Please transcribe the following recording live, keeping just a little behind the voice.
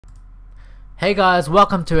Hey guys,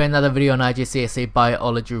 welcome to another video on IGCSE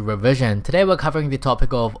Biology Revision. Today we're covering the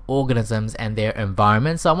topic of organisms and their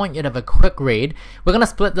environment, so I want you to have a quick read. We're going to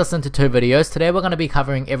split this into two videos. Today we're going to be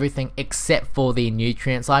covering everything except for the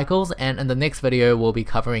nutrient cycles, and in the next video we'll be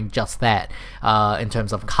covering just that in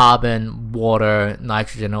terms of carbon, water,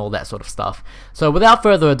 nitrogen, all that sort of stuff. So without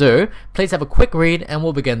further ado, please have a quick read and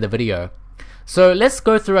we'll begin the video. So let's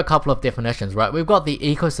go through a couple of definitions, right? We've got the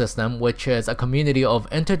ecosystem, which is a community of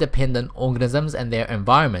interdependent organisms and their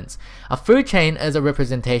environments. A food chain is a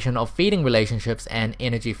representation of feeding relationships and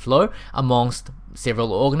energy flow amongst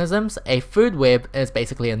several organisms. A food web is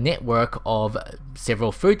basically a network of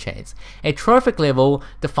several food chains. A trophic level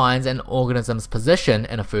defines an organism's position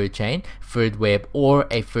in a food chain, food web, or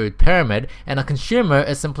a food pyramid, and a consumer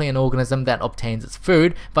is simply an organism that obtains its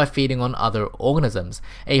food by feeding on other organisms.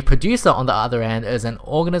 A producer, on the other hand, is an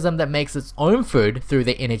organism that makes its own food through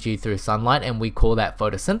the energy through sunlight, and we call that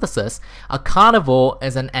photosynthesis. A carnivore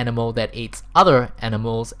is an animal that eats other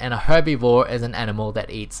animals, and a herbivore is an animal that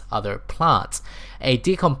eats other plants. A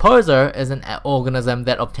decomposer is an organism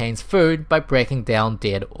that obtains food by breaking down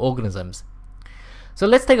dead organisms. So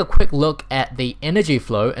let's take a quick look at the energy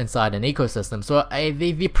flow inside an ecosystem. So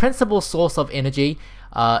the principal source of energy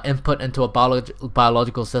input into a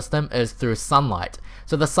biological system is through sunlight.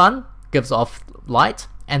 So the sun gives off light,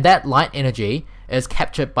 and that light energy is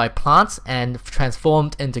captured by plants and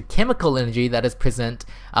transformed into chemical energy that is present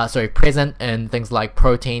in things like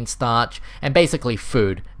protein, starch, and basically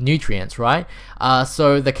food, nutrients, right?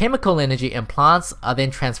 So the chemical energy in plants are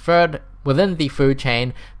then transferred within the food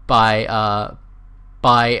chain by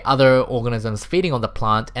other organisms feeding on the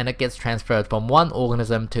plant, and it gets transferred from one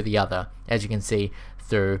organism to the other, as you can see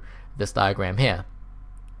through this diagram here.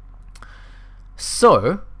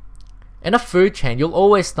 So in a food chain, you'll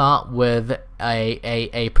always start with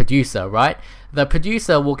a producer, right? The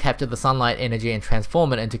producer will capture the sunlight energy and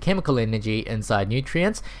transform it into chemical energy inside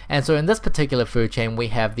nutrients. And so in this particular food chain, we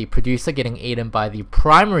have the producer getting eaten by the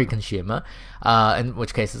primary consumer, in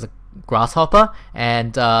which case is a grasshopper,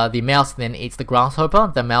 and the mouse then eats the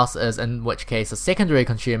grasshopper. The mouse is, in which case, a secondary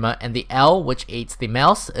consumer, and the owl, which eats the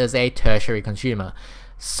mouse, is a tertiary consumer.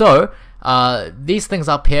 So these things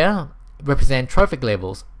up here represent trophic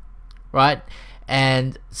levels, right?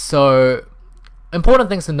 And so important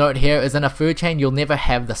things to note here is in a food chain you'll never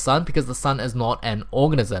have the sun, because the sun is not an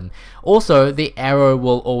organism. Also, the arrow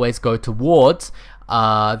will always go towards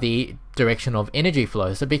the direction of energy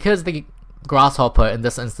flow. So because the grasshopper in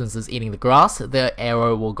this instance is eating the grass, the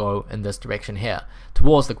arrow will go in this direction here,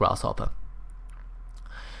 towards the grasshopper.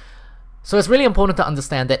 So it's really important to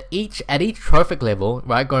understand that at each trophic level,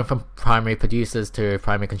 right, going from primary producers to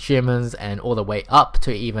primary consumers and all the way up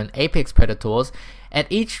to even apex predators, at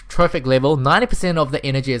each trophic level, 90% of the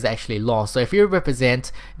energy is actually lost. So if you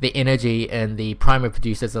represent the energy in the primary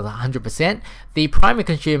producers as 100%, the primary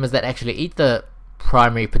consumers that actually eat the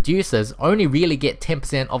primary producers only really get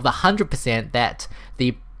 10% of the 100% that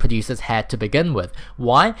the producers had to begin with.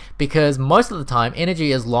 Why? Because most of the time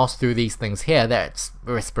energy is lost through these things here. That's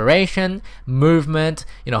respiration, movement,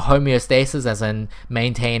 homeostasis, as in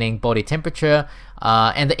maintaining body temperature,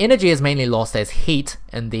 and the energy is mainly lost as heat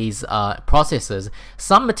in these processes.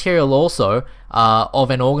 Some material also of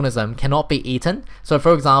an organism cannot be eaten. So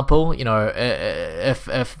for example,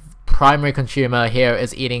 if primary consumer here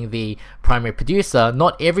is eating the primary producer,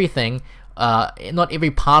 not every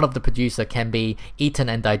part of the producer can be eaten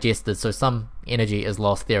and digested, so some energy is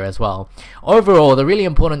lost there as well. Overall, the really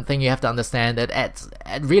important thing you have to understand that at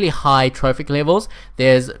really high trophic levels,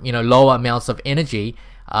 there's lower amounts of energy,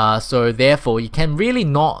 so therefore you can really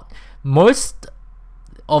not, most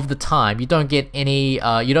of the time, you don't get any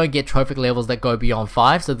you don't get trophic levels that go beyond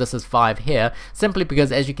 5. So this is 5 here, simply because,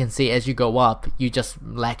 as you can see, as you go up you just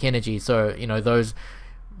lack energy. So those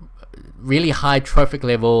really high trophic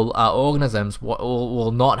level organisms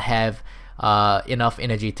will not have enough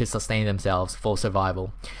energy to sustain themselves for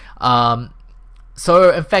survival.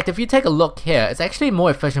 So in fact, if you take a look here, it's actually more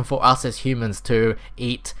efficient for us as humans to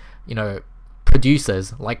eat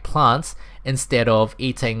producers like plants instead of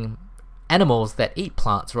eating animals that eat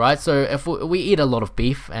plants, right? So if we eat a lot of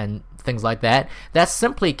beef and things like that, that's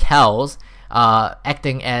simply cows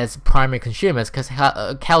acting as primary consumers, because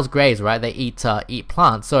cows graze, right? They eat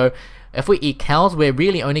plants. So if we eat cows, we're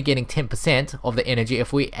really only getting 10% of the energy.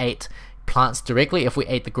 If we ate plants directly, if we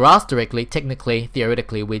ate the grass directly, technically,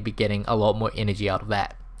 theoretically, we'd be getting a lot more energy out of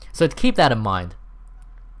that. So to keep that in mind.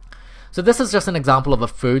 So this is just an example of a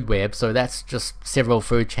food web, so that's just several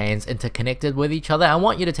food chains interconnected with each other. I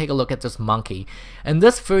want you to take a look at this monkey. In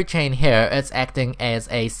this food chain here, it's acting as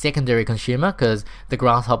a secondary consumer because the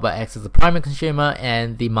grasshopper acts as the primary consumer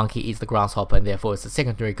and the monkey eats the grasshopper, and therefore it's a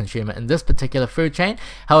secondary consumer in this particular food chain.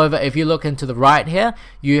 However, if you look into the right here,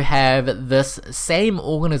 you have this same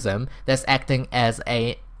organism that's acting as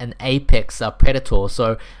an apex predator.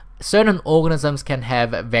 So certain organisms can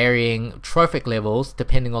have varying trophic levels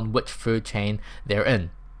depending on which food chain they're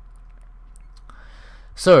in.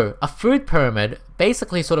 So a food pyramid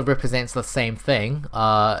basically sort of represents the same thing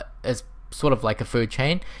as sort of like a food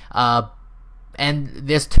chain. And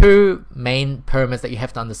there's two main pyramids that you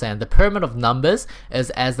have to understand. The pyramid of numbers is,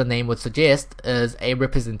 as the name would suggest, is a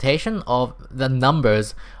representation of the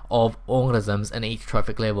numbers of organisms in each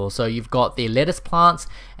trophic level. So you've got the lettuce plants,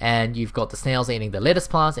 and you've got the snails eating the lettuce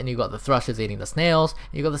plants, and you've got the thrushes eating the snails,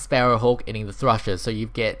 and you've got the sparrowhawk eating the thrushes. So you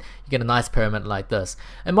get a nice pyramid like this.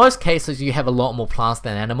 In most cases, you have a lot more plants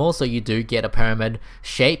than animals, so you do get a pyramid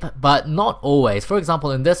shape, but not always. For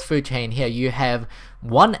example, in this food chain here, you have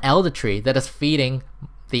one elder tree that is feeding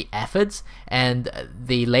the aphids, and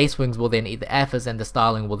the lacewings will then eat the aphids, and the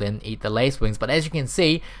starling will then eat the lacewings. But as you can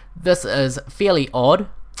see, this is fairly odd.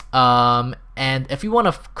 And if you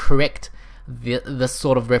want to correct this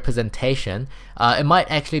sort of representation, it might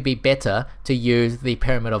actually be better to use the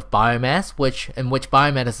pyramid of biomass, in which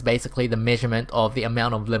biomass is basically the measurement of the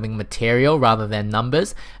amount of living material rather than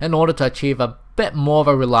numbers, in order to achieve a bit more of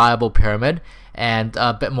a reliable pyramid and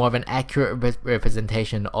a bit more of an accurate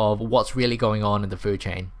representation of what's really going on in the food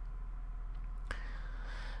chain.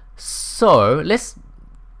 So let's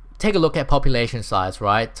take a look at population size,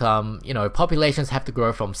 right? You know, populations have to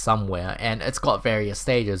grow from somewhere, and it's got various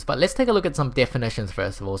stages. But let's take a look at some definitions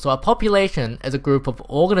first of all. So a population is a group of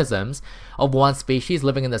organisms of one species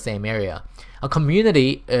living in the same area. A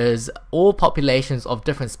community is all populations of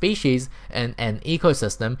different species in an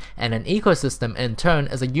ecosystem, and an ecosystem in turn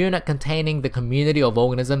is a unit containing the community of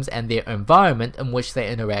organisms and their environment in which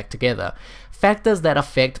they interact together. Factors that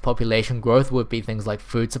affect population growth would be things like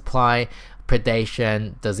food supply,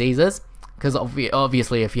 predation, diseases, because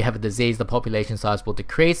obviously if you have a disease, the population size will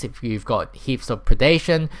decrease. If you've got heaps of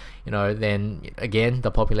predation, you know, then again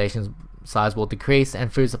the population size will decrease.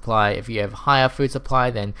 And food supply, if you have higher food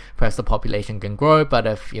supply, then perhaps the population can grow, but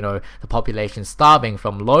if, you know, the population is starving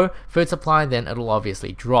from low food supply, then it'll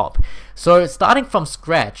obviously drop. So starting from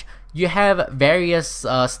scratch, you have various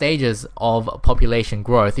stages of population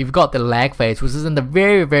growth. You've got the lag phase, which is in the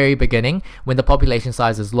very beginning when the population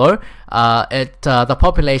size is low. The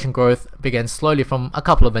population growth begins slowly from a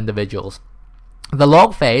couple of individuals. The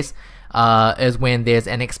log phase is when there's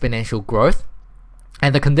an exponential growth,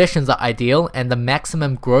 and the conditions are ideal, and the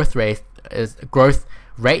maximum growth rate is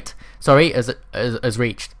reached.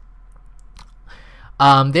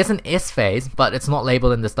 There's an S phase, but it's not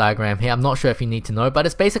labeled in this diagram here. I'm not sure if you need to know, but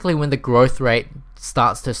it's basically when the growth rate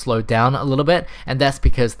starts to slow down a little bit, and that's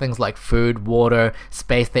because things like food, water,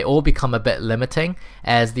 space, they all become a bit limiting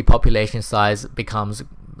as the population size becomes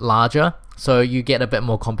larger. So you get a bit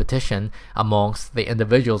more competition amongst the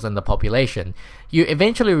individuals in the population. You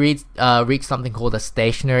eventually reach something called a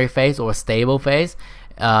stationary phase or a stable phase.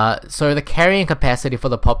 So the carrying capacity for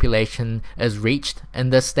the population is reached in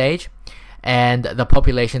this stage, and the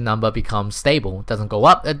population number becomes stable. It doesn't go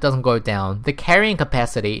up, it doesn't go down. The carrying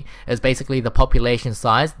capacity is basically the population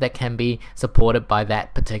size that can be supported by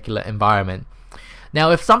that particular environment. Now,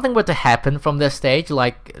 if something were to happen from this stage,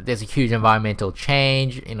 like there's a huge environmental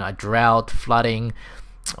change, you know, a drought, flooding,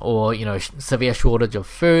 or, you know, severe shortage of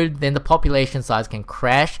food, then the population size can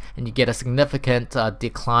crash, and you get a significant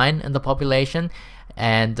decline in the population.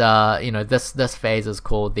 And you know, this phase is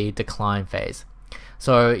called the decline phase.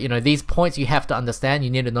 So, you know, these points you have to understand. You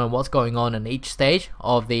need to know what's going on in each stage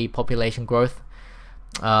of the population growth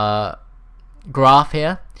graph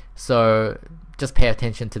here. So just pay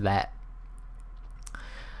attention to that.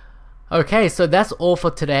 Okay, so that's all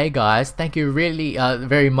for today, guys. Thank you really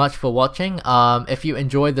very much for watching. If you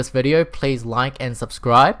enjoyed this video, please like and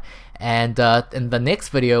subscribe. And in the next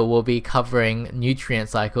video, we'll be covering nutrient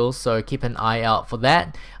cycles, so keep an eye out for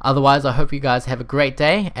that. Otherwise, I hope you guys have a great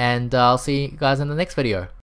day, and I'll see you guys in the next video.